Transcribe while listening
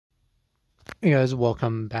Hey guys,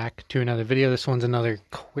 welcome back to another video. This one's another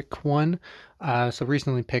quick one. So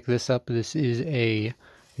recently picked this up. This is a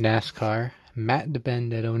NASCAR Matt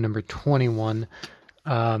Dibenedetto number 21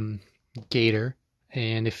 Gaiter.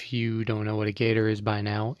 And if you don't know what a Gaiter is by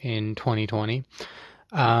now in 2020,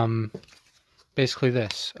 basically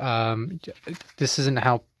this. This isn't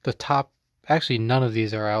how the top. Actually, none of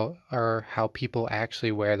these are how people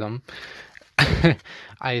actually wear them.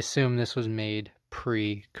 I assume this was made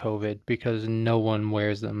pre-COVID because no one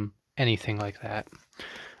wears them anything like that.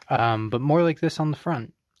 But more like this on the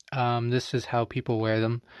front. This is how people wear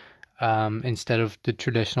them instead of the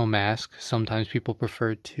traditional mask. Sometimes people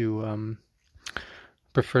prefer to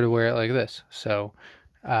wear it like this. So,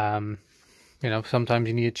 sometimes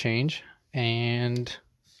you need a change, and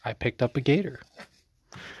I picked up a Gaiter.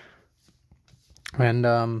 And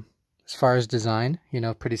as far as design,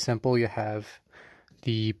 pretty simple. You have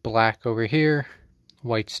the black over here,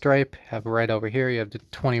 white stripe, have red over here. You have the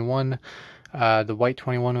 21, the white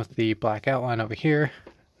 21 with the black outline over here.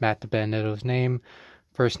 Matt Dibenedetto's name,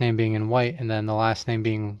 first name being in white, and then the last name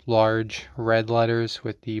being large red letters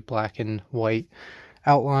with the black and white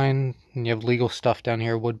outline. And you have legal stuff down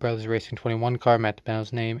here: Wood Brothers Racing 21 car, Matt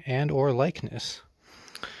Dibenedetto's name and or likeness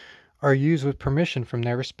are used with permission from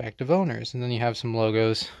their respective owners. And then you have some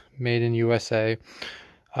logos: made in USA,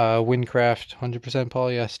 WinCraft, 100%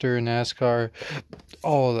 polyester, NASCAR,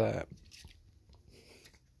 all of that.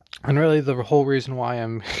 And really the whole reason why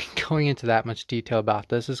I'm going into that much detail about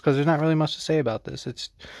this is because there's not really much to say about this. It's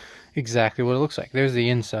exactly what it looks like. There's the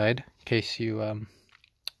inside, in case you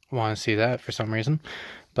want to see that for some reason.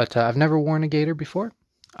 But I've never worn a Gaiter before.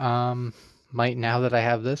 Might now that I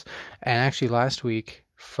have this. And actually last week,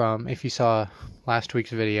 if you saw last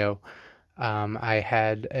week's video, I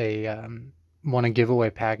had won a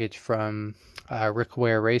giveaway package from Wood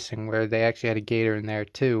Brothers Racing, where they actually had a Gaiter in there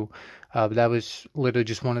too. But that was literally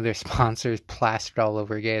just one of their sponsors plastered all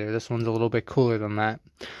over a Gaiter. This one's a little bit cooler than that.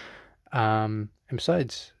 And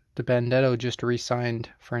besides, Dibenedetto just re-signed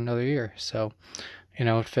for another year, so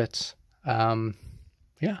it fits.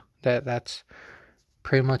 Yeah, that's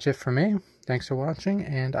pretty much it for me. Thanks for watching,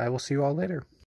 and I will see you all later.